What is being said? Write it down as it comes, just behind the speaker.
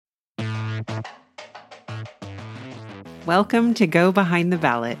Welcome to Go Behind the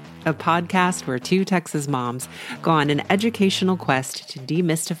Ballot, a podcast where two Texas moms go on an educational quest to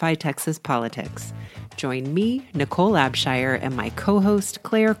demystify Texas politics. Join me, Nicole Abshire, and my co-host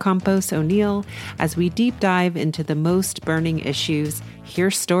Claire Campos O'Neill as we deep dive into the most burning issues,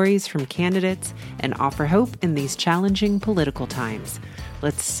 hear stories from candidates, and offer hope in these challenging political times.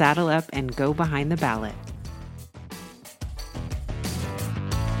 Let's saddle up and go behind the ballot.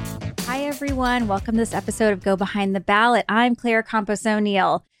 Hi, everyone. Welcome to this episode of Go Behind the Ballot. I'm Claire Campos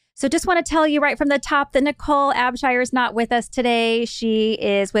O'Neill. So just want to tell you right from the top that Nicole Abshire is not with us today. She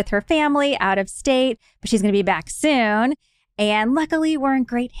is with her family out of state, but she's going to be back soon. And luckily, we're in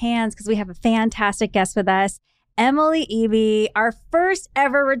great hands because we have a fantastic guest with us, Emily Eby, our first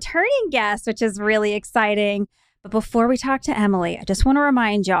ever returning guest, which is really exciting. But before we talk to Emily, I just want to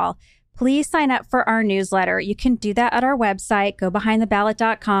remind y'all, please sign up for our newsletter. You can do that at our website,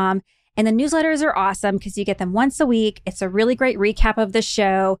 gobehindtheballot.com. And the newsletters are awesome because you get them once a week. It's a really great recap of the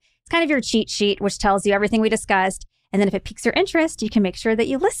show. It's kind of your cheat sheet, which tells you everything we discussed. And then if it piques your interest, you can make sure that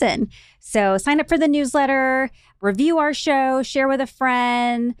you listen. So sign up for the newsletter, review our show, share with a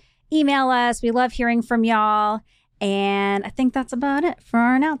friend, email us. We love hearing from y'all. And I think that's about it for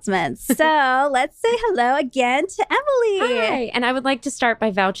our announcements. So let's say hello again to Emily. Hi. And I would like to start by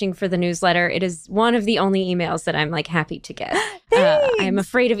vouching for the newsletter. It is one of the only emails that I'm happy to get. I'm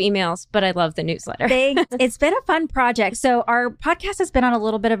afraid of emails, but I love the newsletter. Thanks. It's been a fun project. So our podcast has been on a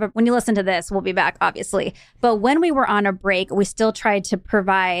little bit of a, when you listen to this, we'll be back, obviously. But when we were on a break, we still tried to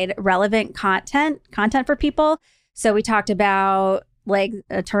provide relevant content for people. So we talked about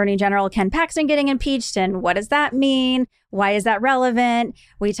Attorney General Ken Paxton getting impeached and what does that mean? Why is that relevant?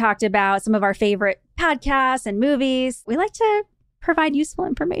 We talked about some of our favorite podcasts and movies. We like to provide useful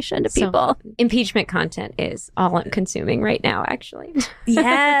information to people. Impeachment content is all I'm consuming right now, actually.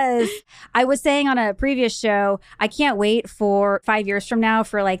 Yes. I was saying on a previous show, I can't wait for 5 years from now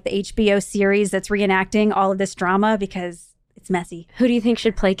for the HBO series that's reenacting all of this drama because it's messy. Who do you think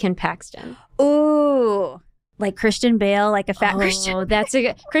should play Ken Paxton? Ooh. Christian Bale, a fat Christian. Oh, that's a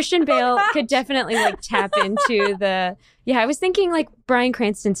good... Christian Bale could definitely tap into the... Yeah, I was thinking Bryan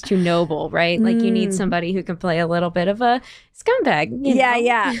Cranston's too noble, right? You need somebody who can play a little bit of a scumbag. You know?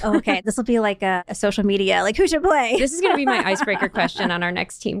 Yeah. Okay, this will be a social media, who should play? This is going to be my icebreaker question on our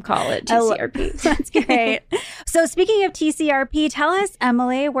next team call at TCRP. That's great. So speaking of TCRP, tell us,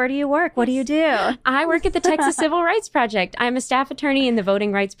 Emily, where do you work? What do you do? I work at the Texas Civil Rights Project. I'm a staff attorney in the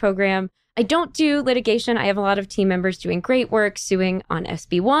voting rights program. I don't do litigation. I have a lot of team members doing great work, suing on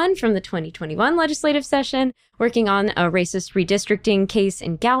SB 1 from the 2021 legislative session, working on a racist redistricting case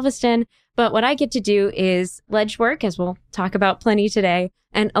in Galveston. But what I get to do is ledge work, as we'll talk about plenty today,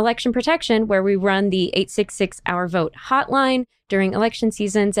 and election protection, where we run the 866 Our Vote hotline during election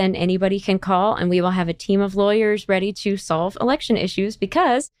seasons, and anybody can call, and we will have a team of lawyers ready to solve election issues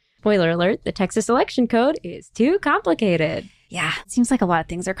because, spoiler alert, the Texas election code is too complicated. Yeah, it seems like a lot of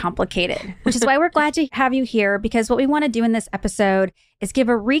things are complicated, which is why we're glad to have you here, because what we want to do in this episode is give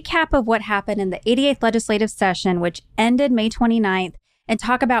a recap of what happened in the 88th legislative session, which ended May 29th, and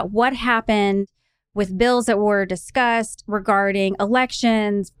talk about what happened with bills that were discussed regarding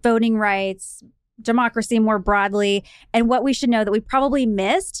elections, voting rights, democracy more broadly, and what we should know that we probably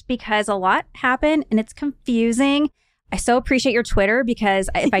missed because a lot happened and it's confusing. I so appreciate your Twitter because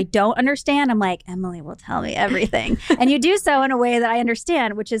if I don't understand, I'm like, Emily will tell me everything. And you do so in a way that I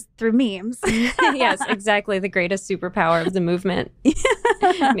understand, which is through memes. Yes, exactly. The greatest superpower of the movement.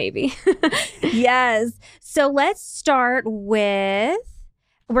 Maybe. Yes. So let's start with,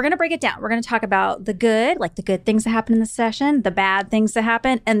 we're going to break it down. We're going to talk about the good, the good things that happen in the session, the bad things that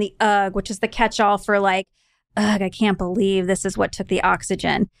happen, and the ugh, which is the catch-all for ugh, I can't believe this is what took the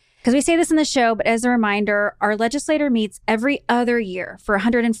oxygen. Because we say this in the show, but as a reminder, our legislature meets every other year for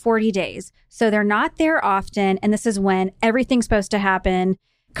 140 days. So they're not there often. And this is when everything's supposed to happen.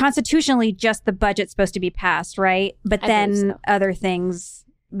 Constitutionally, just the budget's supposed to be passed, right? But then other things,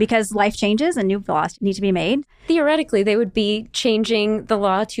 because life changes and new laws need to be made. Theoretically, they would be changing the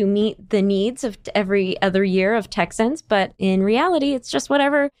law to meet the needs of every other year of Texans. But in reality, it's just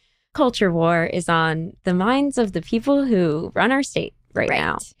whatever culture war is on the minds of the people who run our state. Right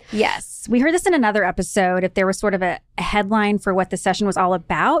now. Yes. We heard this in another episode. If there was sort of a headline for what the session was all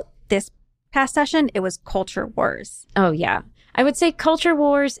about this past session, it was culture wars. Oh, yeah. I would say culture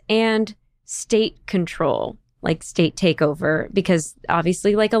wars and state control, state takeover, because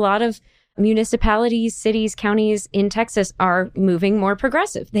obviously a lot of municipalities, cities, counties in Texas are moving more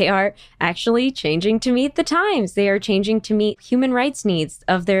progressive. They are actually changing to meet the times. They are changing to meet human rights needs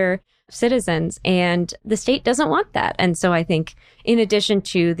of their citizens, and the state doesn't want that. And so I think in addition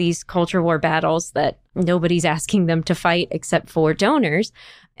to these culture war battles that nobody's asking them to fight except for donors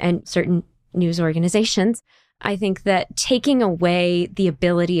and certain news organizations, I think that taking away the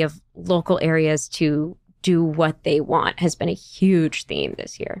ability of local areas to do what they want has been a huge theme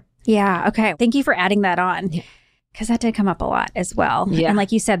this year. Yeah. Okay. Thank you for adding that on. Because that did come up a lot as well. Yeah. And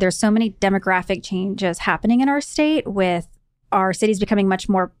like you said, there's so many demographic changes happening in our state with our cities becoming much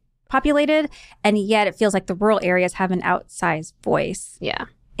more populated. And yet it feels like the rural areas have an outsized voice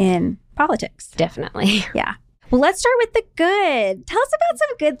in politics. Definitely. Yeah. Well, let's start with the good. Tell us about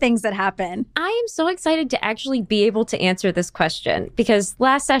some good things that happen. I am so excited to actually be able to answer this question because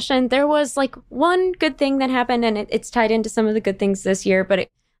last session there was like one good thing that happened and it's tied into some of the good things this year, but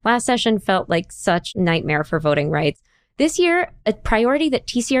last session felt like such nightmare for voting rights. This year, a priority that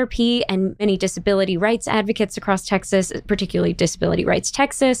TCRP and many disability rights advocates across Texas, particularly Disability Rights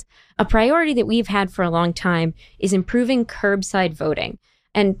Texas, a priority that we've had for a long time is improving curbside voting.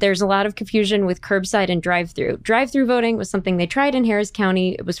 And there's a lot of confusion with curbside and drive-through. Drive-through voting was something they tried in Harris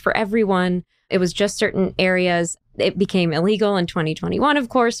County. It was for everyone. It was just certain areas. It became illegal in 2021, of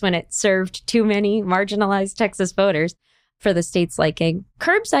course, when it served too many marginalized Texas voters for the state's liking.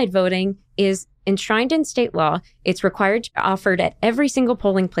 Curbside voting is enshrined in state law. It's required to be offered at every single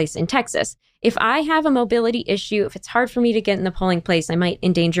polling place in Texas. If I have a mobility issue, if it's hard for me to get in the polling place, I might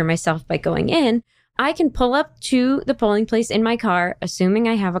endanger myself by going in. I can pull up to the polling place in my car, assuming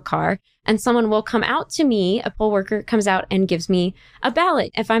I have a car, and someone will come out to me. A poll worker comes out and gives me a ballot.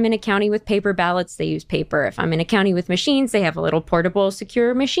 If I'm in a county with paper ballots, they use paper. If I'm in a county with machines, they have a little portable,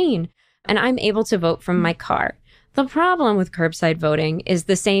 secure machine. And I'm able to vote from my car. The problem with curbside voting is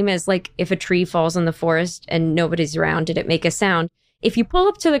the same as like if a tree falls in the forest and nobody's around, did it make a sound? If you pull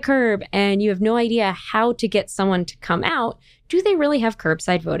up to the curb and you have no idea how to get someone to come out, do they really have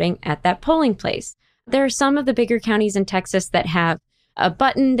curbside voting at that polling place? There are some of the bigger counties in Texas that have a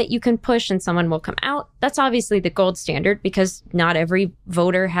button that you can push and someone will come out. That's obviously the gold standard because not every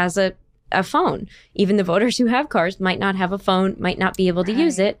voter has a phone. Even the voters who have cars might not have a phone, might not be able to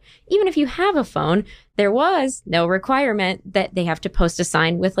use it. Even if you have a phone, there was no requirement that they have to post a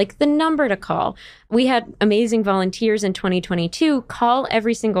sign with like the number to call. We had amazing volunteers in 2022 call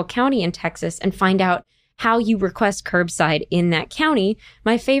every single county in Texas and find out how you request curbside in that county.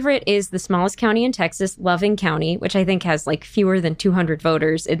 My favorite is the smallest county in Texas, Loving County, which I think has like fewer than 200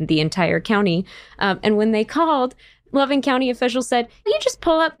 voters in the entire county. And when they called, Loving County officials said, you just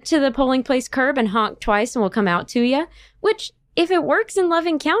pull up to the polling place curb and honk twice and we'll come out to you, which if it works in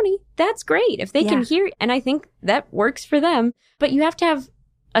Loving County, that's great. If they can hear, and I think that works for them, but you have to have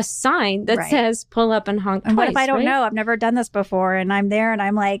a sign that says pull up and honk twice. And what if I don't know? I've never done this before and I'm there and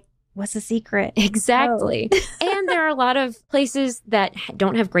I'm like, what's the secret? Exactly. And there are a lot of places that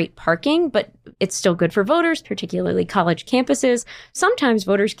don't have great parking, but it's still good for voters, particularly college campuses. Sometimes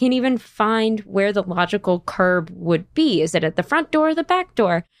voters can't even find where the logical curb would be. Is it at the front door or the back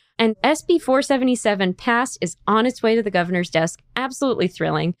door? And SB 477 passed, is on its way to the governor's desk. Absolutely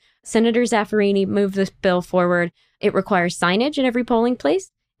thrilling. Senator Zaffirini moved this bill forward. It requires signage at every polling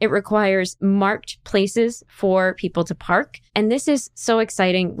place. It requires marked places for people to park. And this is so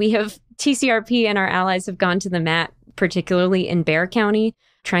exciting. We have TCRP and our allies have gone to the mat, particularly in Bexar County,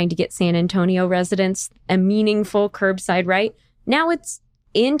 trying to get San Antonio residents a meaningful curbside right. Now it's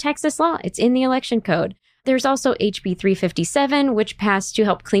in Texas law. It's in the election code. There's also HB 357, which passed to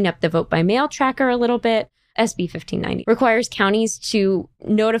help clean up the vote by mail tracker a little bit. SB 1590 requires counties to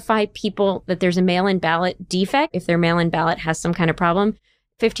notify people that there's a mail-in ballot defect if their mail-in ballot has some kind of problem.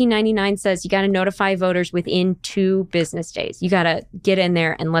 1599 says you got to notify voters within 2 business days. You got to get in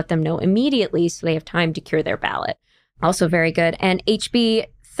there and let them know immediately so they have time to cure their ballot. Also very good. And HB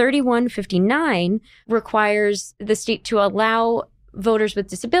 3159 requires the state to allow voters with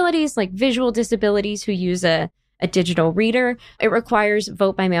disabilities, like visual disabilities who use a digital reader. It requires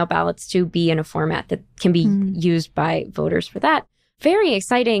vote by mail ballots to be in a format that can be used by voters for that. Very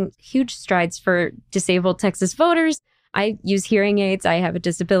exciting, huge strides for disabled Texas voters. I use hearing aids. I have a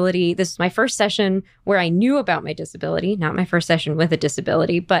disability. This is my first session where I knew about my disability, not my first session with a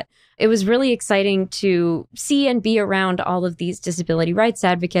disability, but it was really exciting to see and be around all of these disability rights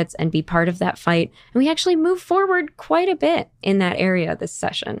advocates and be part of that fight. And we actually moved forward quite a bit in that area this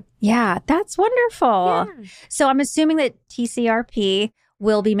session. Yeah, that's wonderful. Yeah. So I'm assuming that TCRP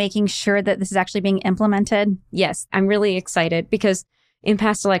will be making sure that this is actually being implemented. Yes, I'm really excited because In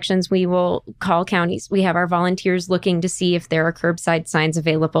past elections, we will call counties. We have our volunteers looking to see if there are curbside signs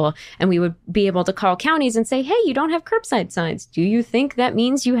available. And we would be able to call counties and say, hey, you don't have curbside signs. Do you think that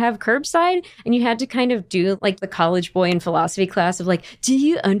means you have curbside? And you had to kind of do like the college boy in philosophy class of like, do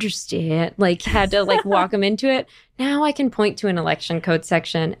you understand? Like had to like walk them into it. Now I can point to an election code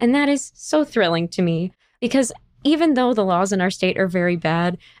section. And that is so thrilling to me because even though the laws in our state are very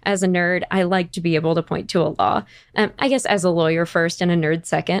bad, as a nerd, I like to be able to point to a law. I guess as a lawyer first and a nerd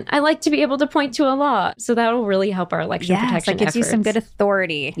second, I like to be able to point to a law. So that'll really help our election protection that gives efforts. you some good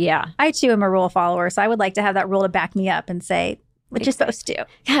authority. Yeah. I, too, am a rule follower, so I would like to have that rule to back me up and say what you're supposed to.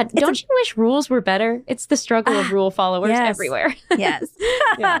 God, don't you wish rules were better? It's the struggle of rule followers everywhere. Yes.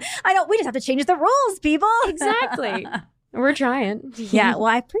 I know. We just have to change the rules, people. Exactly. We're trying. Yeah. Well,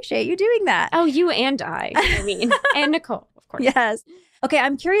 I appreciate you doing that. Oh, you and I mean, and Nicole, of course. Yes. Okay.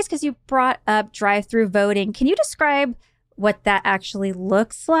 I'm curious because you brought up drive-through voting. Can you describe what that actually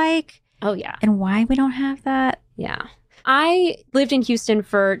looks like? Oh, yeah. And why we don't have that? Yeah. I lived in Houston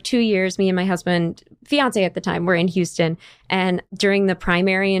for 2 years. Me and my husband, fiance at the time, were in Houston. And during the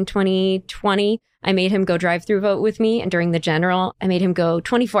primary in 2020, I made him go drive-through vote with me. And during the general, I made him go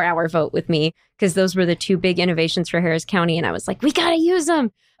 24-hour vote with me because those were the two big innovations for Harris County. And I was like, we got to use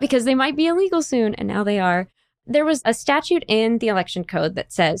them because they might be illegal soon. And now they are. There was a statute in the election code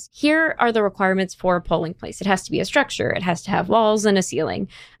that says, here are the requirements for a polling place. It has to be a structure. It has to have walls and a ceiling.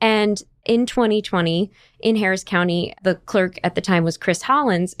 And in 2020, in Harris County, the clerk at the time was Chris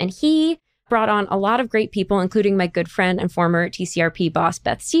Hollins, and he brought on a lot of great people, including my good friend and former TCRP boss,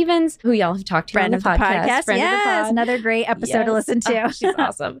 Beth Stevens, who y'all have talked to Friend on of the the podcast. Friend of the pod. Another great episode to listen to. Oh, she's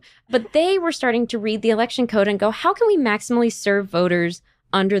awesome. But they were starting to read the election code and go, how can we maximally serve voters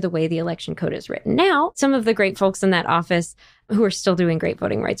under the way the election code is written? Now, some of the great folks in that office who are still doing great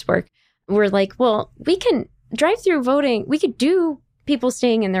voting rights work were like, well, we can drive-through voting. We could do people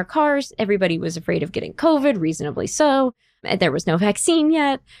staying in their cars. Everybody was afraid of getting COVID, reasonably so. There was no vaccine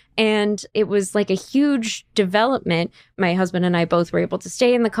yet. And it was like a huge development. My husband and I both were able to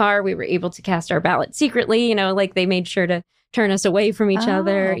stay in the car. We were able to cast our ballot secretly. You know, like they made sure to turn us away from each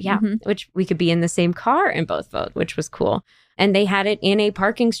other. Yeah. Which we could be in the same car and both vote, which was cool. And they had it in a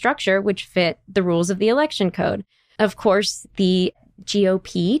parking structure, which fit the rules of the election code. Of course, the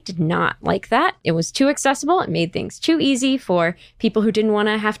GOP did not like that. It was too accessible. It made things too easy for people who didn't want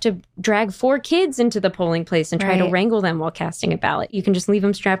to have to drag 4 kids into the polling place and try to wrangle them while casting a ballot. You can just leave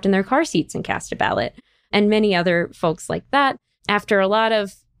them strapped in their car seats and cast a ballot. And many other folks like that. After a lot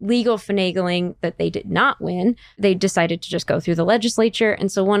of legal finagling that they did not win, they decided to just go through the legislature.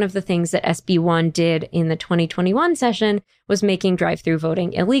 And so one of the things that SB1 did in the 2021 session was making drive-through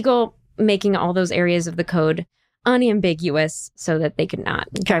voting illegal, making all those areas of the code unambiguous so that they could not.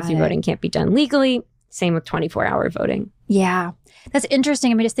 Drive-through voting can't be done legally. Same with 24-hour voting. Yeah. That's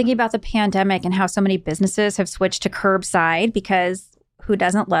interesting. I mean, just thinking about the pandemic and how so many businesses have switched to curbside because who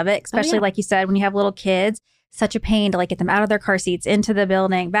doesn't love it? Especially like you said, when you have little kids, such a pain to like get them out of their car seats, into the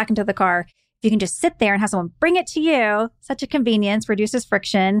building, back into the car. If you can just sit there and have someone bring it to you, such a convenience, reduces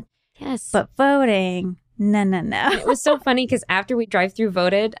friction. Yes. But voting, no. It was so funny because after we drive-through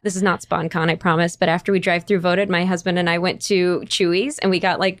voted, this is not SpawnCon, I promise, but after we drive-through voted, my husband and I went to Chuy's and we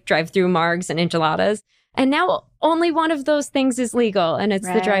got like drive-through margs and enchiladas. And now only one of those things is legal, and it's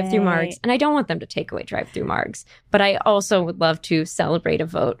the drive-through margs. And I don't want them to take away drive-through margs, but I also would love to celebrate a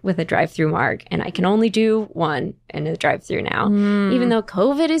vote with a drive-through marg. And I can only do one in a drive-through now, even though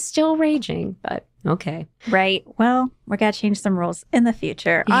COVID is still raging, but okay. Right. Well, we're going to change some rules in the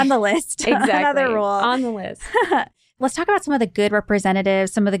future on the list. Exactly. Another rule. On the list. Let's talk about some of the good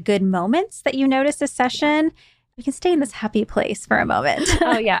representatives, some of the good moments that you noticed this session. We can stay in this happy place for a moment.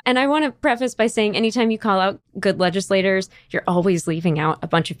 Oh, yeah. And I want to preface by saying anytime you call out good legislators, you're always leaving out a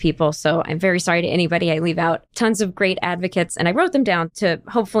bunch of people. So I'm very sorry to anybody I leave out. Tons of great advocates. And I wrote them down to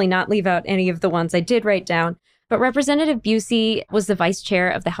hopefully not leave out any of the ones I did write down. But Representative Busey was the vice chair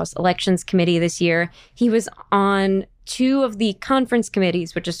of the House Elections Committee this year. He was on 2 of the conference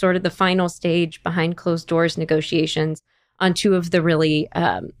committees, which is sort of the final stage behind closed doors negotiations on 2 of the really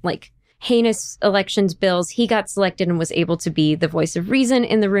heinous elections bills. He got selected and was able to be the voice of reason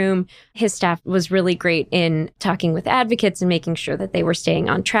in the room. His staff was really great in talking with advocates and making sure that they were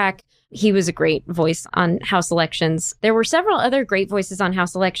staying on track. He was a great voice on House elections. There were several other great voices on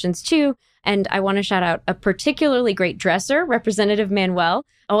House elections too. And I want to shout out a particularly great dresser, Representative Manuel,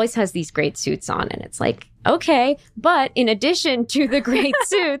 always has these great suits on. And it's like, okay. But in addition to the great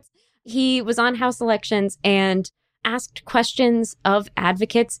suits, he was on House elections and asked questions of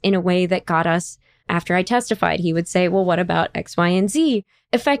advocates in a way that got us, after I testified, he would say, well, what about X, Y, and Z?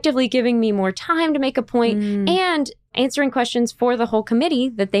 Effectively giving me more time to make a point and answering questions for the whole committee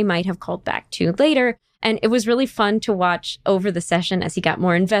that they might have called back to later. And it was really fun to watch over the session as he got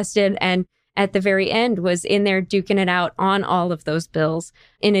more invested, and at the very end was in there duking it out on all of those bills,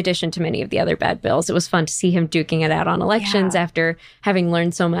 in addition to many of the other bad bills. It was fun to see him duking it out on elections after having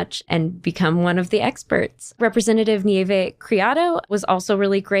learned so much and become one of the experts. Representative Nieve Criado was also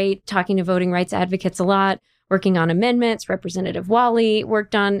really great, talking to voting rights advocates a lot, working on amendments. Representative Wally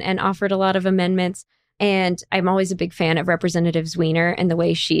worked on and offered a lot of amendments. And I'm always a big fan of Representative Zwiener and the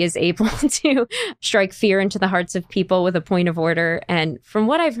way she is able to strike fear into the hearts of people with a point of order. And from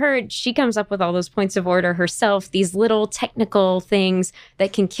what I've heard, she comes up with all those points of order herself, these little technical things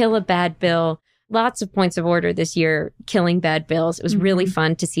that can kill a bad bill. Lots of points of order this year, killing bad bills. It was really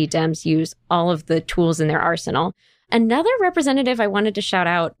fun to see Dems use all of the tools in their arsenal. Another representative I wanted to shout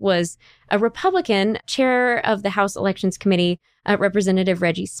out was a Republican chair of the House Elections Committee, Representative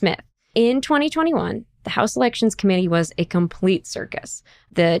Reggie Smith. In 2021, the House Elections Committee was a complete circus.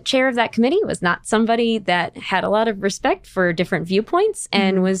 The chair of that committee was not somebody that had a lot of respect for different viewpoints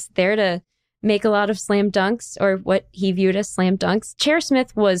and was there to make a lot of slam dunks, or what he viewed as slam dunks. Chair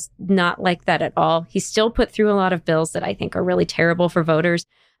Smith was not like that at all. He still put through a lot of bills that I think are really terrible for voters,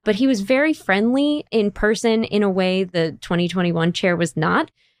 but he was very friendly in person in a way the 2021 chair was not.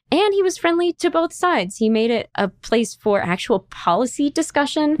 And he was friendly to both sides. He made it a place for actual policy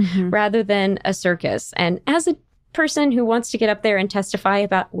discussion rather than a circus. And as a person who wants to get up there and testify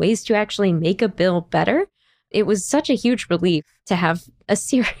about ways to actually make a bill better, it was such a huge relief to have a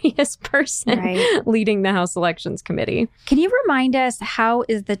serious person leading the House Elections Committee. Can you remind us, how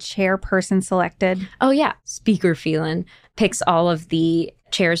is the chairperson selected? Oh, yeah. Speaker Phelan picks all of the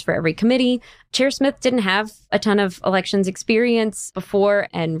chairs for every committee. Chair Smith didn't have a ton of elections experience before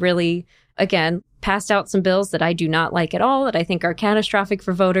and really, again, passed out some bills that I do not like at all, that I think are catastrophic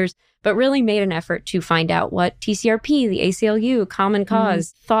for voters, but really made an effort to find out what TCRP, the ACLU, Common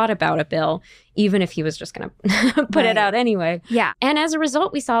Cause thought about a bill, even if he was just going to put it out anyway. Yeah. And as a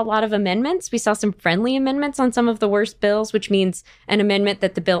result, we saw a lot of amendments. We saw some friendly amendments on some of the worst bills, which means an amendment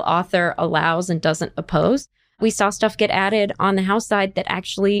that the bill author allows and doesn't oppose. We saw stuff get added on the House side that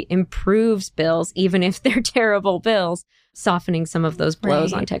actually improves bills, even if they're terrible bills, softening some of those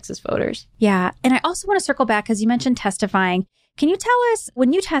blows on Texas voters. Yeah. And I also want to circle back because you mentioned testifying. Can you tell us,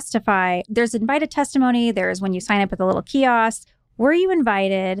 when you testify, there's invited testimony, there's when you sign up at the little kiosk. Were you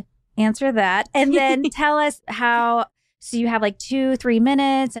invited? Answer that. And then tell us how, so you have like 2-3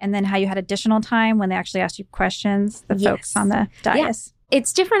 minutes, and then how you had additional time when they actually asked you questions, the folks on the dais. Yes.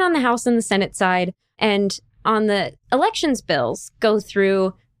 It's different on the House and the Senate side. And on the elections bills, go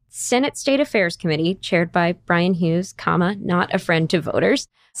through Senate State Affairs Committee, chaired by Brian Hughes, not a friend to voters.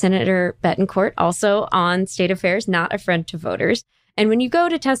 Senator Betancourt, also on State Affairs, not a friend to voters. And when you go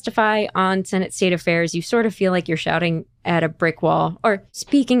to testify on Senate State Affairs, you sort of feel like you're shouting at a brick wall, or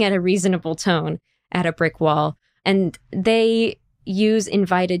speaking at a reasonable tone at a brick wall. And they use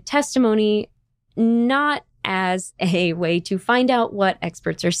invited testimony not as a way to find out what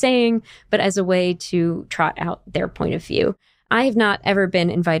experts are saying, but as a way to trot out their point of view. I have not ever been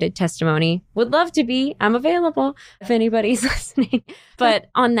invited testimony. Would love to be. I'm available if anybody's listening. But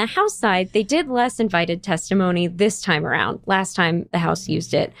on the House side, they did less invited testimony this time around. Last time, the House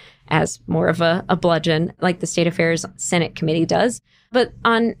used it as more of a bludgeon, like the State Affairs Senate Committee does. But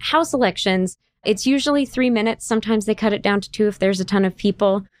on House elections, it's usually 3 minutes. Sometimes they cut it down to 2 if there's a ton of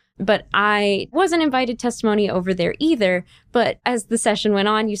people. But I wasn't invited testimony over there either. But as the session went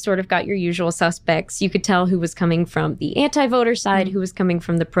on, you sort of got your usual suspects. You could tell who was coming from the anti-voter side, who was coming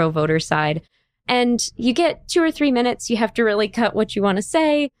from the pro-voter side. And you get 2 or 3 minutes. You have to really cut what you want to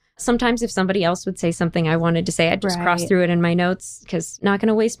say. Sometimes if somebody else would say something I wanted to say, I'd just cross through it in my notes because not going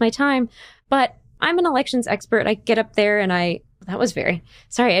to waste my time. But I'm an elections expert. I get up there and that was very,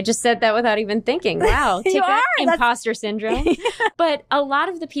 sorry, I just said that without even thinking. Wow, take that, imposter syndrome. But a lot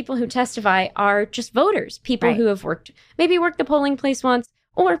of the people who testify are just voters, people who have worked the polling place once,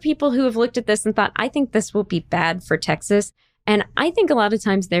 or people who have looked at this and thought, I think this will be bad for Texas. And I think a lot of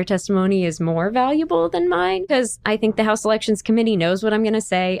times their testimony is more valuable than mine because I think the House Elections Committee knows what I'm going to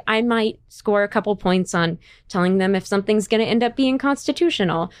say. I might score a couple points on telling them if something's going to end up being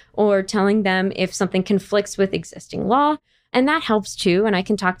constitutional or telling them if something conflicts with existing law. And that helps too. And I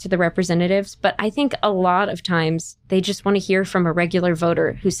can talk to the representatives. But I think a lot of times they just want to hear from a regular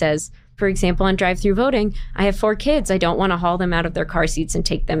voter who says, for example, on drive-through voting, I have 4 kids. I don't want to haul them out of their car seats and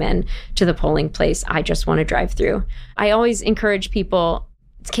take them in to the polling place. I just want to drive through. I always encourage people,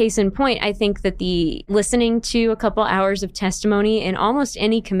 Case in point, I think that the listening to a couple hours of testimony in almost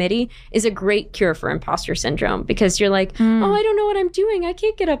any committee is a great cure for imposter syndrome, because you're like, oh, I don't know what I'm doing. I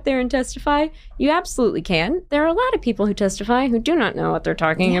can't get up there and testify. You absolutely can. There are a lot of people who testify who do not know what they're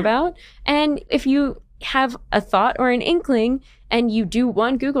talking about. And if you have a thought or an inkling and you do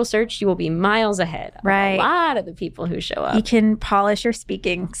one Google search, you will be miles ahead of a lot of the people who show up. You can polish your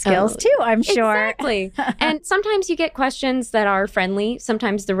speaking skills too, I'm sure. Exactly. And sometimes you get questions that are friendly.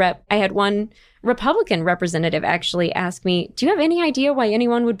 Sometimes I had one Republican representative actually ask me, do you have any idea why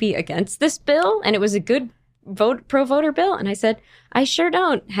anyone would be against this bill? And it was a good pro-voter bill. And I said, I sure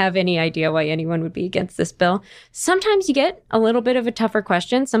don't have any idea why anyone would be against this bill. Sometimes you get a little bit of a tougher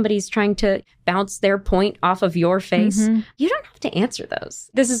question. Somebody's trying to bounce their point off of your face. You don't have to answer those.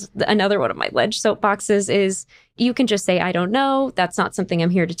 This is another one of my ledge soapboxes is you can just say, I don't know. That's not something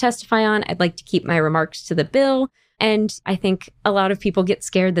I'm here to testify on. I'd like to keep my remarks to the bill. And I think a lot of people get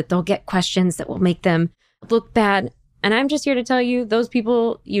scared that they'll get questions that will make them look bad. And I'm just here to tell you, those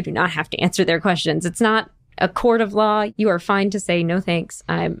people, you do not have to answer their questions. It's not a court of law. You are fine to say, no, thanks.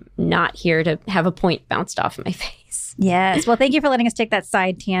 I'm not here to have a point bounced off my face. Yes. Well, thank you for letting us take that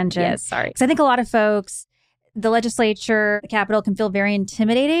side tangent. Yes, sorry. Because I think a lot of folks, the legislature, the Capitol can feel very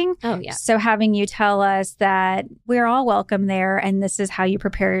intimidating. Oh, yeah. So having you tell us that we're all welcome there and this is how you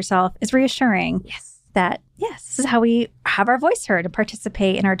prepare yourself is reassuring. Yes. That, yes, this is how we have our voice heard and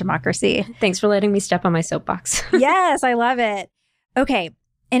participate in our democracy. Thanks for letting me step on my soapbox. Yes, I love it. Okay.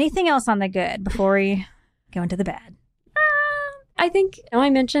 Anything else on the good before we go into the bad? I think I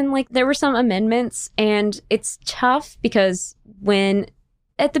mentioned there were some amendments, and it's tough because when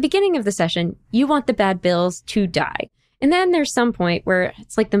at the beginning of the session, you want the bad bills to die. And then there's some point where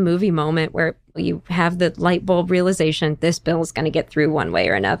it's like the movie moment where you have the light bulb realization this bill is going to get through one way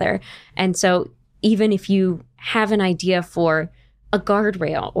or another. And so even if you have an idea for a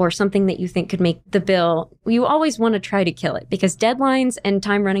guardrail or something that you think could make the bill, you always want to try to kill it because deadlines and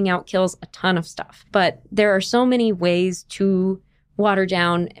time running out kills a ton of stuff. But there are so many ways to water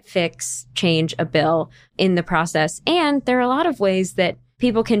down, fix, change a bill in the process. And there are a lot of ways that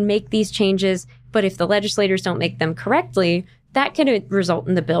people can make these changes, but if the legislators don't make them correctly, that can result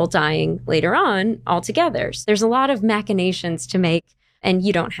in the bill dying later on altogether. So there's a lot of machinations to make. And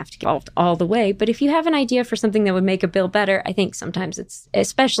you don't have to get involved all the way. But if you have an idea for something that would make a bill better, I think sometimes it's,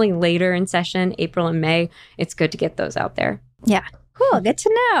 especially later in session, April and May, it's good to get those out there. Yeah. Cool. Good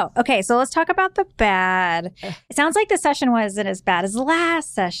to know. Okay. So let's talk about the bad. It sounds like the session wasn't as bad as the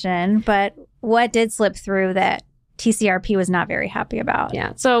last session, but what did slip through that TCRP was not very happy about?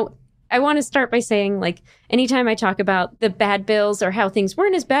 Yeah. So I want to start by saying, anytime I talk about the bad bills or how things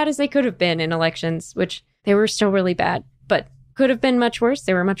weren't as bad as they could have been in elections, which they were still really bad, but could have been much worse.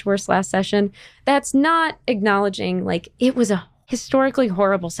 They were much worse last session. That's not acknowledging it was a historically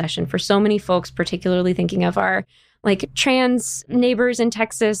horrible session for so many folks, particularly thinking of our trans neighbors in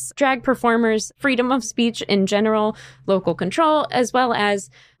Texas, drag performers, freedom of speech in general, local control, as well as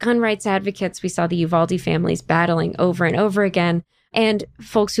gun rights advocates. We saw the Uvalde families battling over and over again. And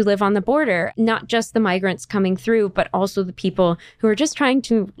folks who live on the border, not just the migrants coming through, but also the people who are just trying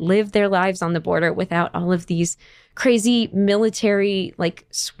to live their lives on the border without all of these crazy military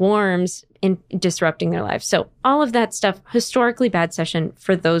swarms in disrupting their lives. So all of that stuff, historically bad session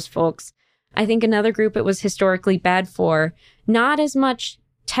for those folks. I think another group it was historically bad for, not as much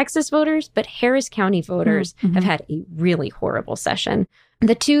Texas voters, but Harris County voters have had a really horrible session.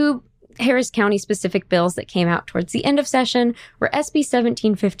 The two Harris County specific bills that came out towards the end of session were SB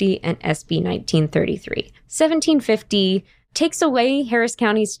 1750 and SB 1933. 1750 takes away Harris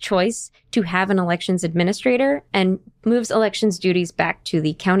County's choice to have an elections administrator and moves elections duties back to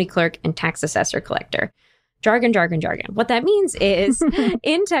the county clerk and tax assessor collector. Jargon, jargon, jargon. What that means is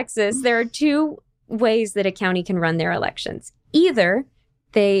in Texas, there are two ways that a county can run their elections. Either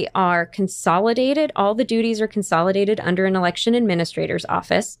they are consolidated, all the duties are consolidated under an election administrator's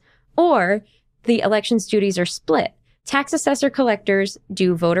office, or the elections duties are split. Tax assessor collectors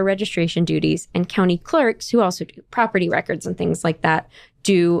do voter registration duties, and county clerks, who also do property records and things like that,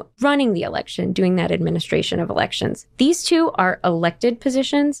 do running the election, doing that administration of elections. These two are elected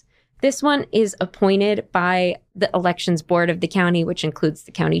positions. This one is appointed by the elections board of the county, which includes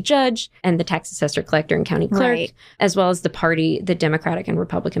the county judge and the tax assessor collector and county clerk, as well as the Democratic and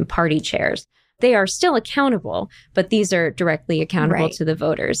Republican party chairs. They are still accountable, but these are directly accountable to the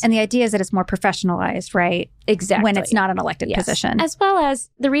voters. And the idea is that it's more professionalized, right? Exactly. When it's not an elected position. As well as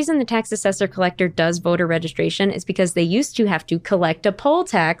the reason the tax assessor collector does voter registration is because they used to have to collect a poll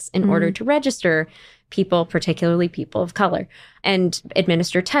tax in order to register people, particularly people of color, and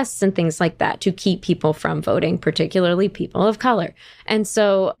administer tests and things like that to keep people from voting, particularly people of color. And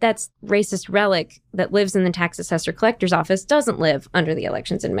so that's racist relic that lives in the tax assessor collector's office doesn't live under the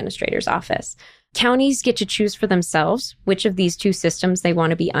elections administrator's office. Counties get to choose for themselves which of these two systems they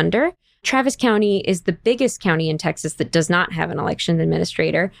want to be under. Travis County is the biggest county in Texas that does not have an election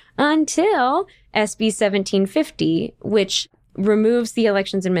administrator until SB 1750, which removes the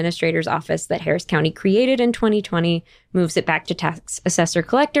elections administrator's office that Harris County created in 2020, moves it back to tax assessor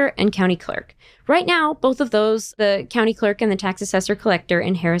collector and county clerk. Right now, both of those, the county clerk and the tax assessor collector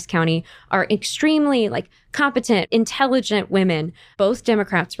in Harris County, are extremely competent, intelligent women, both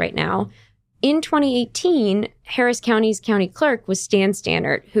Democrats right now. In 2018, Harris County's county clerk was Stan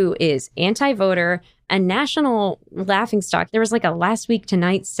Stannard, who is anti-voter, a national laughingstock. There was a Last Week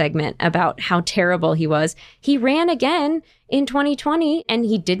Tonight segment about how terrible he was. He ran again in 2020 and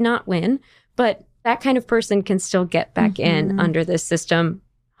he did not win, but that kind of person can still get back in under this system.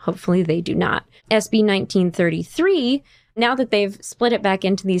 Hopefully they do not. SB 1933, now that they've split it back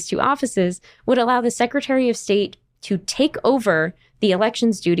into these two offices, would allow the Secretary of State to take over the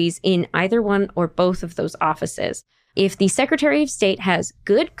elections duties in either one or both of those offices. If the Secretary of State has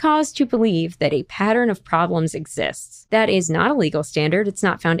good cause to believe that a pattern of problems exists, that is not a legal standard. It's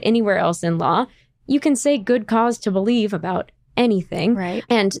not found anywhere else in law. You can say good cause to believe about anything. Right.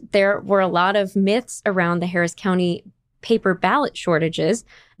 And there were a lot of myths around the Harris County paper ballot shortages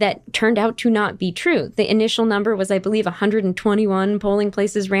that turned out to not be true. The initial number was, I believe, 121 polling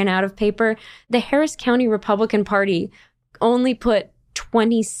places ran out of paper. The Harris County Republican Party only put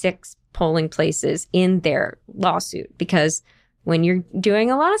 26 polling places in their lawsuit, because when you're doing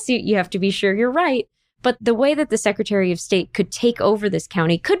a lawsuit, you have to be sure you're right. But the way that the Secretary of State could take over this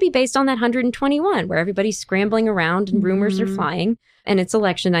county could be based on that 121, where everybody's scrambling around and rumors are flying, and it's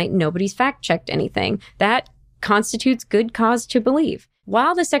election night and nobody's fact-checked anything. That constitutes good cause to believe.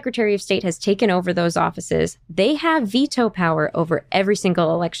 While the Secretary of State has taken over those offices, they have veto power over every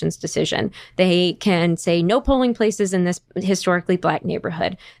single elections decision. They can say no polling places in this historically Black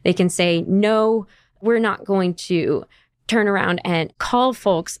neighborhood. They can say, no, we're not going to turn around and call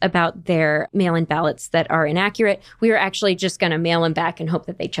folks about their mail-in ballots that are inaccurate. We are actually just going to mail them back and hope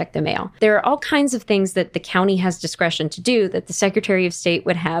that they check the mail. There are all kinds of things that the county has discretion to do that the Secretary of State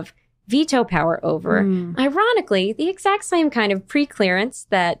would have veto power over. Ironically, the exact same kind of pre-clearance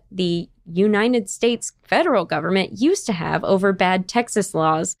that the United States federal government used to have over bad Texas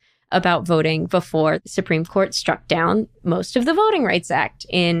laws about voting before the Supreme Court struck down most of the Voting Rights Act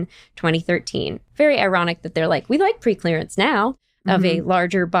in 2013. Very ironic that they're we like pre-clearance now of a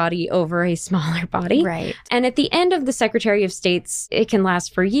larger body over a smaller body. Right. And at the end of the Secretary of State's, it can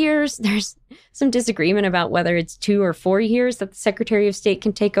last for years. There's some disagreement about whether it's 2 or 4 years that the Secretary of State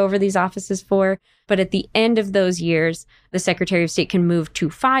can take over these offices for. But at the end of those years, the Secretary of State can move to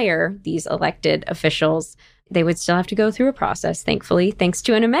fire these elected officials. They would still have to go through a process, thankfully, thanks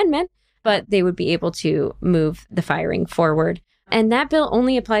to an amendment, but they would be able to move the firing forward. And that bill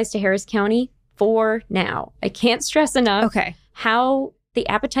only applies to Harris County for now. I can't stress enough how the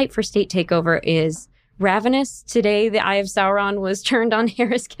appetite for state takeover is ravenous. Today, the Eye of Sauron was turned on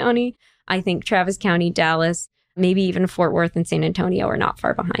Harris County. I think Travis County, Dallas, maybe even Fort Worth and San Antonio are not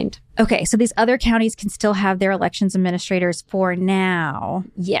far behind. Okay, so these other counties can still have their elections administrators for now.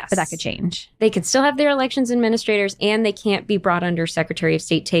 Yes. But that could change. They can still have their elections administrators, and they can't be brought under Secretary of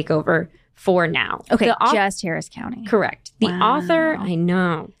State takeover for now. Okay, just Harris County. Correct. The author, I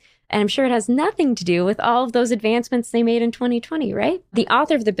know. And I'm sure it has nothing to do with all of those advancements they made in 2020, right? The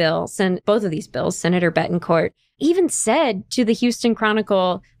author of the bill, both of these bills, Senator Betancourt, even said to the Houston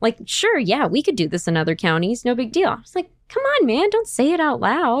Chronicle, sure, yeah, we could do this in other counties. No big deal. I was come on, man, don't say it out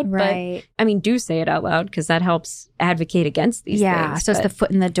loud. Right. But, do say it out loud because that helps advocate against these things. Yeah, so it's the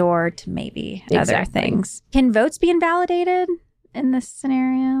foot in the door to maybe other things. Can votes be invalidated in this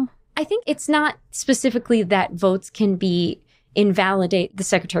scenario? I think it's not specifically that votes can be invalidate the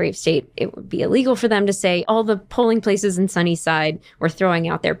Secretary of State. It would be illegal for them to say all the polling places in Sunnyside were throwing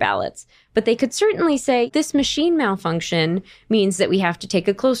out their ballots. But they could certainly say this machine malfunction means that we have to take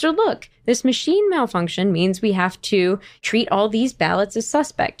a closer look. This machine malfunction means we have to treat all these ballots as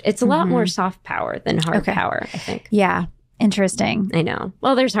suspect. It's a lot more soft power than hard power, I think. Yeah. Interesting. I know.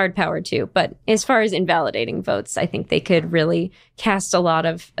 Well, there's hard power too. But as far as invalidating votes, I think they could really cast a lot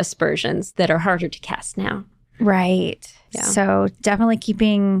of aspersions that are harder to cast now. Right. Yeah. So definitely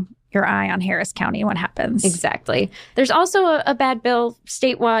keeping your eye on Harris County and what happens. Exactly. There's also a bad bill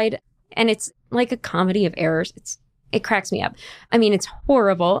statewide, and it's like a comedy of errors. It cracks me up. It's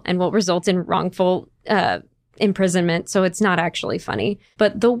horrible and will result in wrongful imprisonment, so it's not actually funny.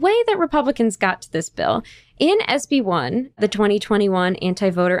 But the way that Republicans got to this bill, in SB 1, the 2021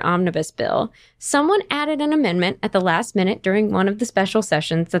 anti-voter omnibus bill, someone added an amendment at the last minute during one of the special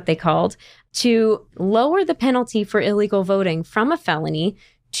sessions that they called to lower the penalty for illegal voting from a felony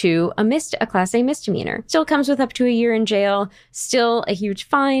to a Class A misdemeanor. Still comes with up to a year in jail, still a huge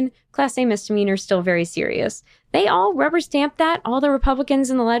fine. Class A misdemeanor, still very serious. They all rubber stamped that. All the Republicans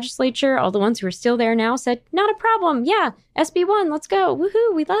in the legislature, all the ones who are still there now said, not a problem. Yeah, SB 1, let's go.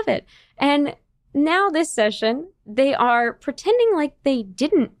 Woohoo, we love it. And now this session, they are pretending like they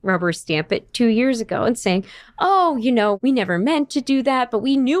didn't rubber stamp it 2 years ago and saying, oh, we never meant to do that, but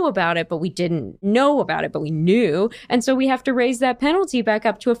we knew about it, but we didn't know about it, but we knew. And so we have to raise that penalty back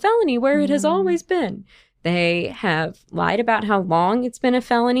up to a felony where it has always been. They have lied about how long it's been a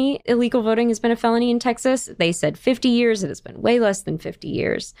felony. Illegal voting has been a felony in Texas. They said 50 years. It has been way less than 50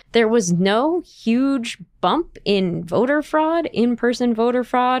 years. There was no huge bump in voter fraud, in-person voter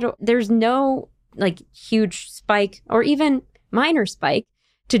fraud. There's no huge spike or even minor spike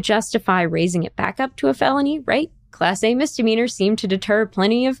to justify raising it back up to a felony, right? Class A misdemeanors seem to deter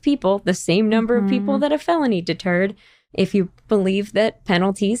plenty of people, the same number of people that a felony deterred, if you believe that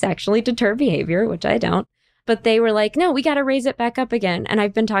penalties actually deter behavior, which I don't. But they were like, no, we got to raise it back up again. And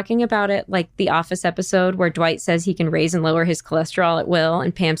I've been talking about it like the Office episode where Dwight says he can raise and lower his cholesterol at will.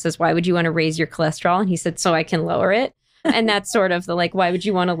 And Pam says, why would you want to raise your cholesterol? And he said, so I can lower it. And that's sort of the why would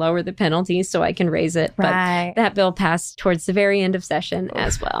you want to lower the penalties so I can raise it? Right. But that bill passed towards the very end of session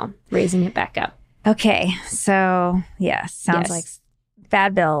as well, raising it back up. Okay. So, yes, sounds like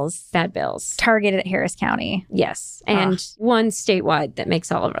bad bills. Bad bills. Targeted at Harris County. Yes. And one statewide that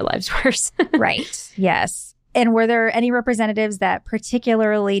makes all of our lives worse. Right. Yes. And were there any representatives that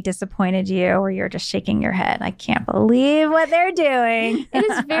particularly disappointed you or you're just shaking your head? I can't believe what they're doing. It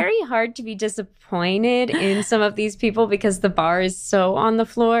is very hard to be disappointed in some of these people because the bar is so on the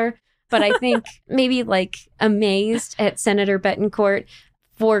floor. But I think maybe amazed at Senator Bettencourt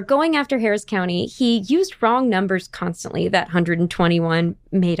for going after Harris County. He used wrong numbers constantly, that 121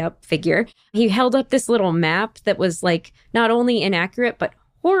 made up figure. He held up this little map that was not only inaccurate, but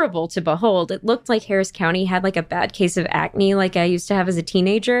horrible to behold. It looked like Harris County had a bad case of acne like I used to have as a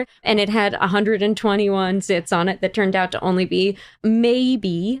teenager. And it had 121 zits on it that turned out to only be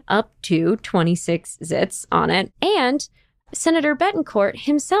maybe up to 26 zits on it. And Senator Bettencourt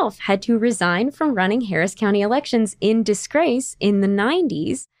himself had to resign from running Harris County elections in disgrace in the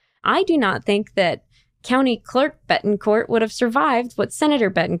 90s. I do not think that County Clerk Bettencourt would have survived what Senator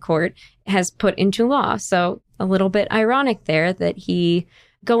Bettencourt has put into law. So a little bit ironic there that he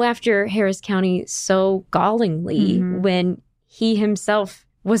go after Harris County so gallingly when he himself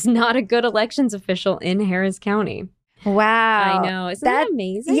was not a good elections official in Harris County. Wow. I know. Isn't that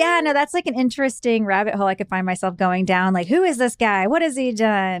amazing? Yeah, no, that's an interesting rabbit hole I could find myself going down. Who is this guy? What has he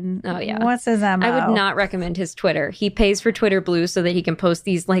done? Oh, yeah. What's his MO? I would not recommend his Twitter. He pays for Twitter Blue so that he can post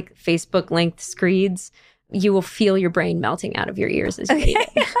these Facebook-length screeds. You will feel your brain melting out of your ears as you read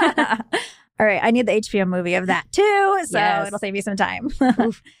it. All right, I need the HBO movie of that too, so it'll save you some time.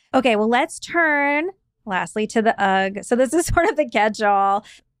 Okay, well, let's turn lastly to the UGG. So this is sort of the catch-all.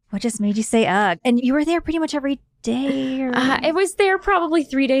 What just made you say UGG? And you were there pretty much every day? I was there probably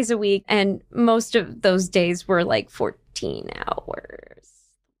 3 days a week, and most of those days were 14 hours.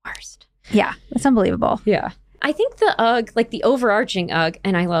 Worst. Yeah, that's unbelievable. Yeah. I think the UGG, the overarching UGG,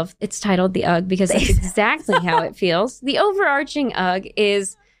 and I love it's titled the UGG because that's exactly how it feels. The overarching UGG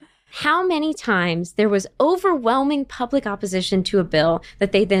is how many times there was overwhelming public opposition to a bill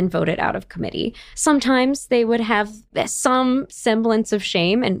that they then voted out of committee. Sometimes they would have some semblance of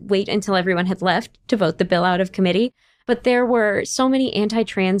shame and wait until everyone had left to vote the bill out of committee. But there were so many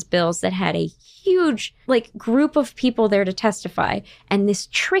anti-trans bills that had a huge group of people there to testify. And this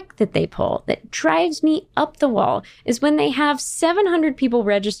trick that they pull that drives me up the wall is when they have 700 people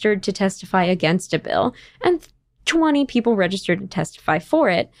registered to testify against a bill and 20 people registered to testify for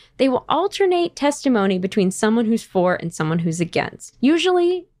it, they will alternate testimony between someone who's for and someone who's against.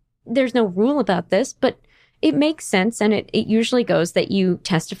 Usually, there's no rule about this, but it makes sense, and it usually goes that you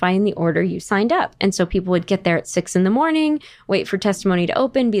testify in the order you signed up. And so people would get there at 6 a.m, wait for testimony to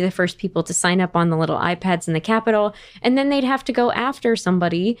open, be the first people to sign up on the little iPads in the Capitol, and then they'd have to go after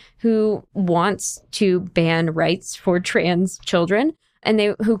somebody who wants to ban rights for trans children.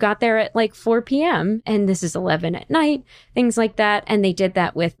 And who got there at 4 p.m. and this is 11 at night, things like that. And they did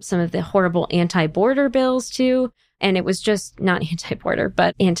that with some of the horrible anti-border bills too. And it was just not anti-border,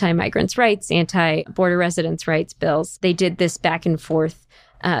 but anti-migrants' rights, anti-border residents' rights bills. They did this back and forth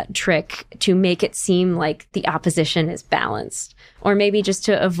trick to make it seem like the opposition is balanced, or maybe just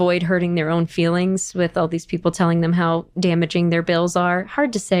to avoid hurting their own feelings with all these people telling them how damaging their bills are.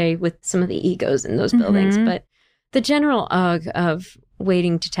 Hard to say with some of the egos in those buildings, but the general ugh of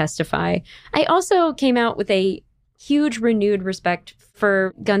waiting to testify. I also came out with a huge renewed respect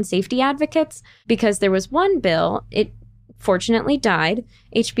for gun safety advocates, because there was one bill, it fortunately died.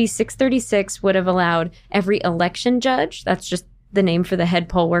 HB 636 would have allowed every election judge, that's just the name for the head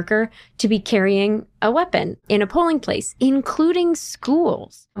poll worker, to be carrying a weapon in a polling place, including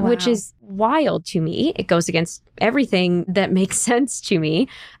schools, which is wild to me. It goes against everything that makes sense to me,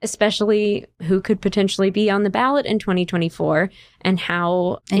 especially who could potentially be on the ballot in 2024 and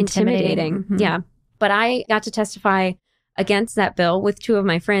how intimidating. Yeah. But I got to testify against that bill with two of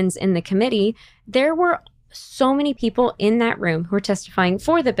my friends in the committee. There were so many people in that room who were testifying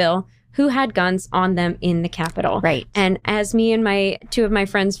for the bill who had guns on them in the Capitol. Right. And as me and my two of my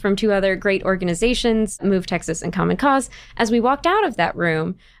friends from two other great organizations, Move Texas and Common Cause, as we walked out of that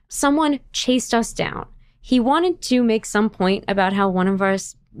room, someone chased us down. He wanted to make some point about how one of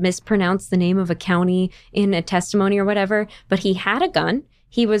us mispronounced the name of a county in a testimony or whatever, but he had a gun.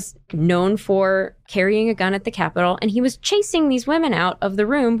 He was known for carrying a gun at the Capitol, and he was chasing these women out of the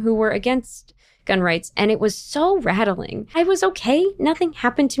room who were against gun rights. And it was so rattling. I was okay. Nothing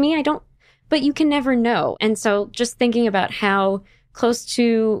happened to me. But you can never know. And so just thinking about how close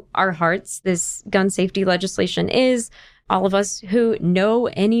to our hearts this gun safety legislation is, all of us who know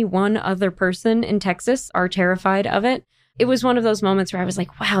any one other person in Texas are terrified of it. It was one of those moments where I was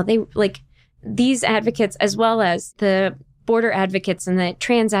like, wow, these advocates, as well as the border advocates and the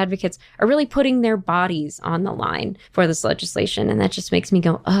trans advocates, are really putting their bodies on the line for this legislation. And that just makes me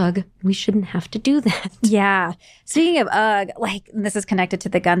go, ugh, we shouldn't have to do that. Yeah. Speaking of ugh, this is connected to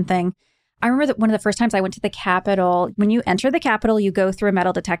the gun thing. I remember that one of the first times I went to the Capitol, when you enter the Capitol, you go through a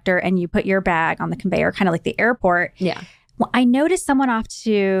metal detector and you put your bag on the conveyor, kind of like the airport. Yeah. Well, I noticed someone off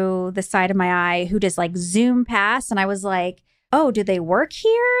to the side of my eye who just zoom past. And I was like, oh, do they work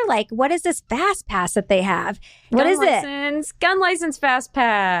here? What is this fast pass that they have? What is it? Gun license fast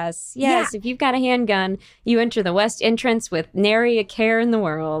pass. Yes, yeah. If you've got a handgun, you enter the west entrance with nary a care in the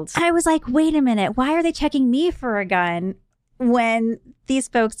world. I was like, wait a minute. Why are they checking me for a gun when these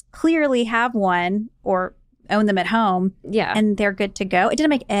folks clearly have one or own them at home? Yeah. And they're good to go. It didn't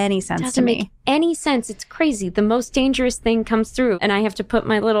make any sense to me. Doesn't make any sense. It's crazy. The most dangerous thing comes through, and I have to put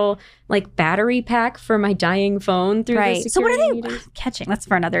my little battery pack for my dying phone through the security. So what are they meters. Catching? That's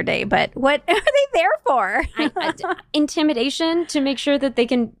for another day. But what are they there for? Intimidation, to make sure that they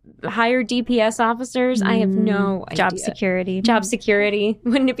can hire DPS officers. I have no idea. Job security. Job security.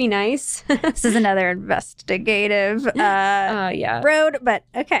 Wouldn't it be nice? This is another investigative road, but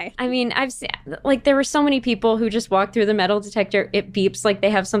okay. I mean, I've seen, there were so many people who just walk through the metal detector. It beeps like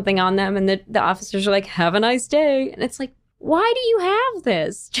they have something on them, and the officers are like, have a nice day. And it's like, why do you have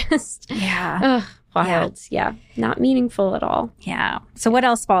this? Just, wild. Yeah. Not meaningful at all. Yeah. So what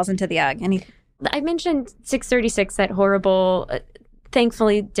else falls into the ugh? I mentioned 636, that horrible,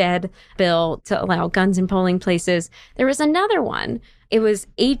 thankfully dead bill to allow guns in polling places. There was another one. It was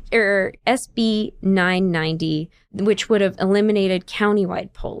SB 990, which would have eliminated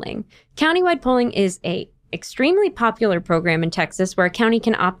countywide polling. Countywide polling is a extremely popular program in Texas where a county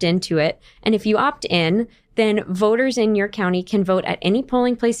can opt into it. And if you opt in, then voters in your county can vote at any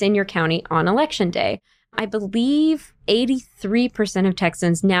polling place in your county on election day. I believe 83% of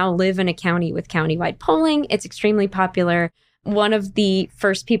Texans now live in a county with countywide polling. It's extremely popular. One of the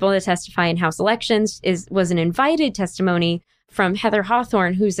first people to testify in House elections was an invited testimony from Heather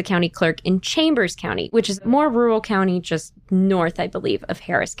Hawthorne, who's the county clerk in Chambers County, which is a more rural county just north, I believe, of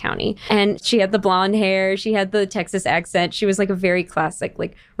Harris County. And she had the blonde hair. She had the Texas accent. She was a very classic,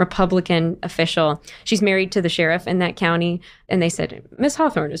 Republican official. She's married to the sheriff in that county. And they said, Miss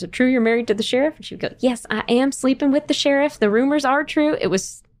Hawthorne, is it true you're married to the sheriff? And she would go, yes, I am sleeping with the sheriff. The rumors are true. It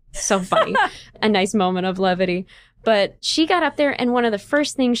was so funny. A nice moment of levity. But she got up there, and one of the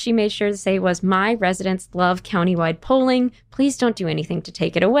first things she made sure to say was, my residents love countywide polling. Please don't do anything to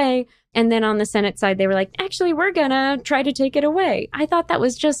take it away. And then on the Senate side, they were like, actually, we're going to try to take it away. I thought that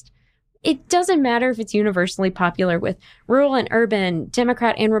was just, it doesn't matter if it's universally popular with rural and urban,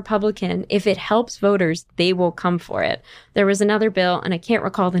 Democrat and Republican. If it helps voters, they will come for it. There was another bill, and I can't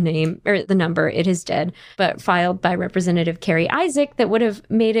recall the name or the number, it is dead, but filed by Representative Carrie Isaac that would have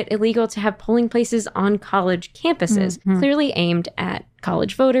made it illegal to have polling places on college campuses, clearly aimed at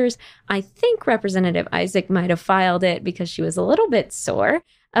college voters. I think Representative Isaac might have filed it because she was a little bit sore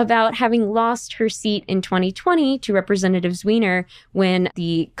about having lost her seat in 2020 to Representative Zwiener when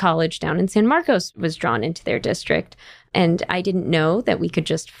the college down in San Marcos was drawn into their district. And I didn't know that we could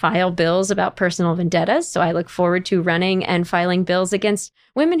just file bills about personal vendettas. So I look forward to running and filing bills against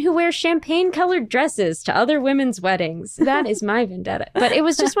women who wear champagne-colored dresses to other women's weddings. That is my vendetta. But it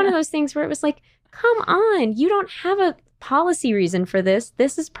was just one of those things where it was like, come on, you don't have a policy reason for this.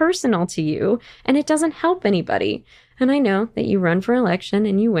 This is personal to you, and it doesn't help anybody. And I know that you run for election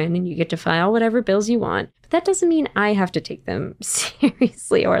and you win and you get to file whatever bills you want. But that doesn't mean I have to take them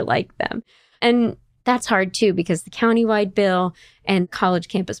seriously or like them. And that's hard too, because the countywide bill and college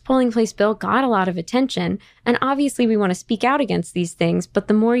campus polling place bill got a lot of attention. And obviously we want to speak out against these things, but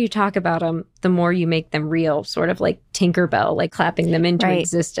the more you talk about them, the more you make them real, sort of like Tinkerbell, like clapping them into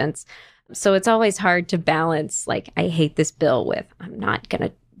existence. So it's always hard to balance, like, I hate this bill with, I'm not going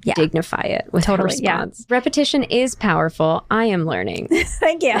to dignify it with a response. Yeah. Repetition is powerful. I am learning.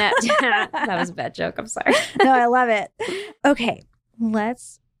 Thank you. That was a bad joke. I'm sorry. No, I love it. Okay,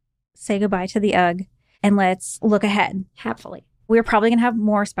 let's say goodbye to the UGG and let's look ahead. Happily. We're probably going to have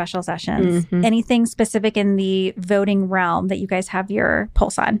more special sessions. Mm-hmm. Anything specific in the voting realm that you guys have your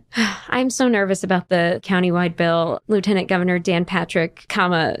pulse on? I'm so nervous about the countywide bill. Lieutenant Governor Dan Patrick,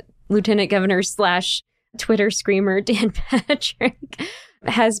 Lieutenant Governor / Twitter screamer Dan Patrick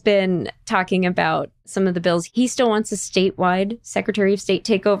has been talking about some of the bills. He still wants a statewide Secretary of State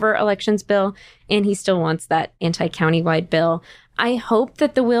takeover elections bill, and he still wants that anti-countywide bill. I hope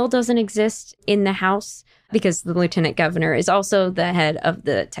that the will doesn't exist in the House because the Lieutenant Governor is also the head of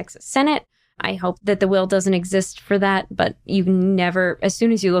the Texas Senate. I hope that the will doesn't exist for that, but you never, as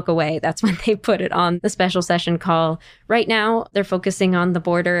soon as you look away, that's when they put it on the special session call. Right now, they're focusing on the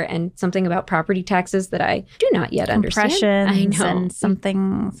border and something about property taxes that I do not yet understand. I know. And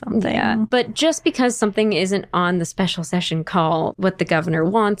something. Yeah. But just because something isn't on the special session call, what the governor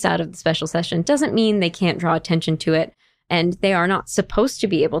wants out of the special session doesn't mean they can't draw attention to it. And they are not supposed to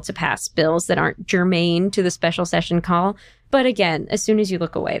be able to pass bills that aren't germane to the special session call. But again, as soon as you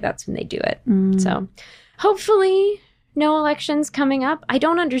look away, that's when they do it. So hopefully no elections coming up. I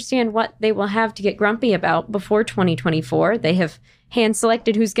don't understand what they will have to get grumpy about before 2024. They have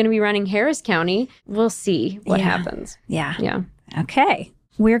hand-selected who's going to be running Harris County. We'll see what happens. Yeah. Okay.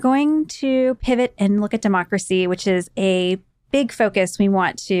 We're going to pivot and look at democracy, which is a big focus we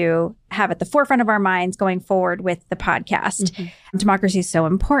want to have at the forefront of our minds going forward with the podcast. Mm-hmm. Democracy is so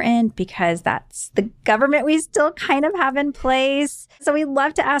important because that's the government we still kind of have in place. So we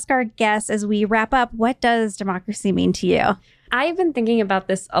love to ask our guests as we wrap up, what does democracy mean to you? I've been thinking about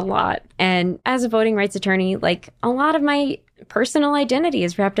this a lot. And as a voting rights attorney, like a lot of my personal identity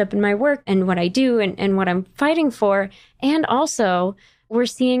is wrapped up in my work and what I do and what I'm fighting for. And also, we're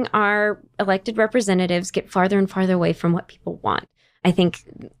seeing our elected representatives get farther and farther away from what people want. I think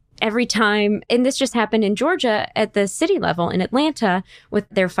every time, and this just happened in Georgia at the city level in Atlanta with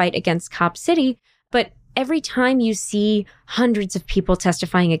their fight against Cop City, but every time you see hundreds of people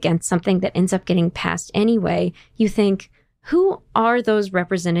testifying against something that ends up getting passed anyway, you think, who are those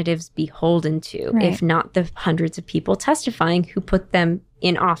representatives beholden to, if not the hundreds of people testifying who put them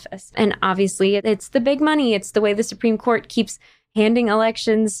in office? And obviously, it's the big money. It's the way the Supreme Court keeps handing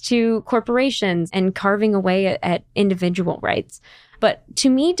elections to corporations and carving away at individual rights. But to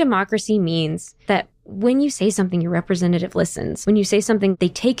me, democracy means that when you say something, your representative listens. When you say something, they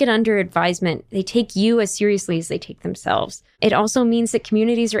take it under advisement. They take you as seriously as they take themselves. It also means that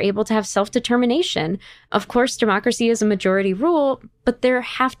communities are able to have self-determination. Of course, democracy is a majority rule, but there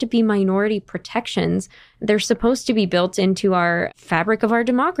have to be minority protections. They're supposed to be built into our fabric of our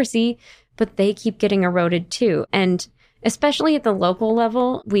democracy, but they keep getting eroded too. And especially at the local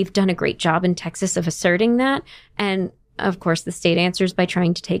level, we've done a great job in Texas of asserting that. And of course, the state answers by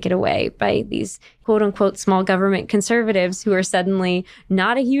trying to take it away by these quote unquote small government conservatives who are suddenly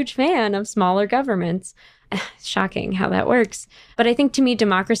not a huge fan of smaller governments. Shocking how that works. But I think to me,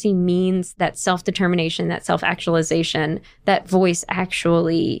 democracy means that self-determination, that self-actualization, that voice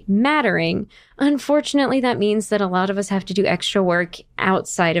actually mattering. Unfortunately, that means that a lot of us have to do extra work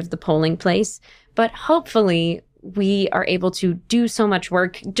outside of the polling place. But hopefully, we are able to do so much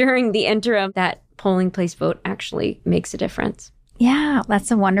work during the interim that polling place vote actually makes a difference. Yeah,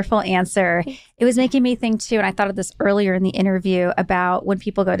 that's a wonderful answer. It was making me think too, and I thought of this earlier in the interview about when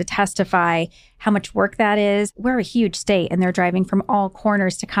people go to testify, how much work that is. We're a huge state and they're driving from all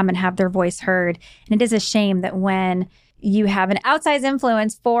corners to come and have their voice heard. And it is a shame that when you have an outsized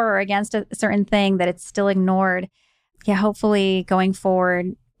influence for or against a certain thing that it's still ignored. Yeah, hopefully going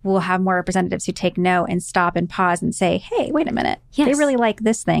forward, we'll have more representatives who take note and stop and pause and say, hey, wait a minute. Yes. They really like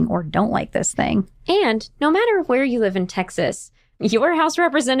this thing or don't like this thing. And no matter where you live in Texas, Your House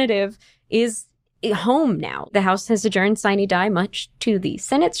representative is home now. The House has adjourned sine die, much to the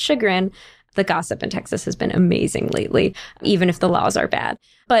Senate's chagrin. The gossip in Texas has been amazing lately, even if the laws are bad.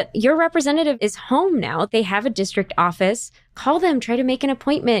 But your representative is home now. They have a district office. Call them, try to make an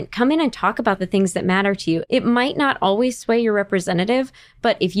appointment, come in and talk about the things that matter to you. It might not always sway your representative,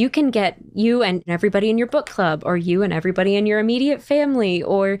 but if you can get you and everybody in your book club, or you and everybody in your immediate family,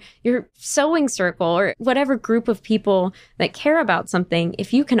 or your sewing circle, or whatever group of people that care about something,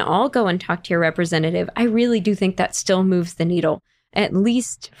 if you can all go and talk to your representative, I really do think that still moves the needle. At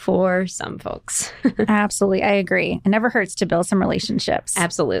least for some folks. Absolutely. I agree. It never hurts to build some relationships.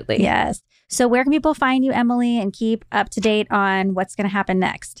 Absolutely. Yes. So where can people find you, Emily, and keep up to date on what's going to happen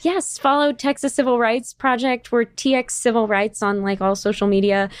next? Yes. Follow Texas Civil Rights Project. We're TX Civil Rights on like all social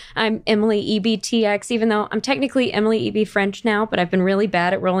media. I'm Emily EBTX, even though I'm technically Emily EB French now, but I've been really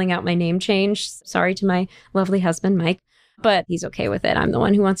bad at rolling out my name change. Sorry to my lovely husband, Mike. But he's okay with it. I'm the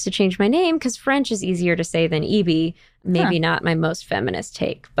one who wants to change my name because French is easier to say than EB. Maybe not my most feminist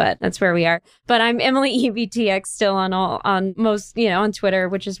take, but that's where we are. But I'm Emily EBTX still on most, on Twitter,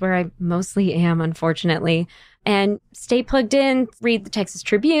 which is where I mostly am, unfortunately. And stay plugged in, read the Texas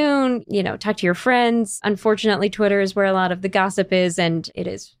Tribune, talk to your friends. Unfortunately, Twitter is where a lot of the gossip is, and it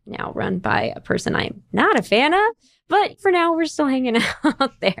is now run by a person I'm not a fan of. But for now, we're still hanging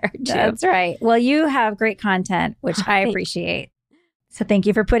out there, too. That's right. Well, you have great content, which I appreciate. So thank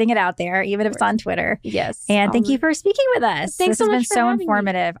you for putting it out there, even if it's on Twitter. Yes. And thank you for speaking with us. Thanks so much. This has been so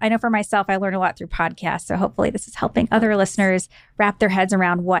informative. I know for myself, I learned a lot through podcasts. So hopefully this is helping other listeners wrap their heads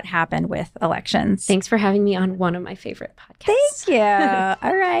around what happened with elections. Thanks for having me on one of my favorite podcasts. Thank you.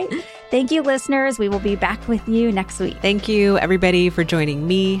 All right. Thank you, listeners. We will be back with you next week. Thank you, everybody, for joining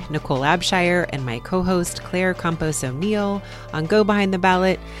me, Nicole Abshire, and my co-host, Claire Campos O'Neill, on Go Behind the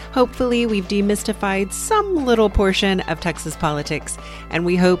Ballot. Hopefully, we've demystified some little portion of Texas politics, and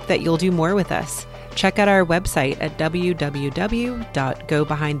we hope that you'll do more with us. Check out our website at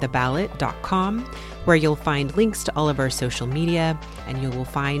www.gobehindtheballot.com, where you'll find links to all of our social media, and you will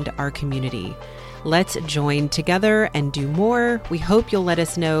find our community. Let's join together and do more. We hope you'll let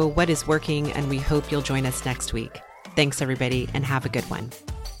us know what is working, and we hope you'll join us next week. Thanks, everybody, and have a good one.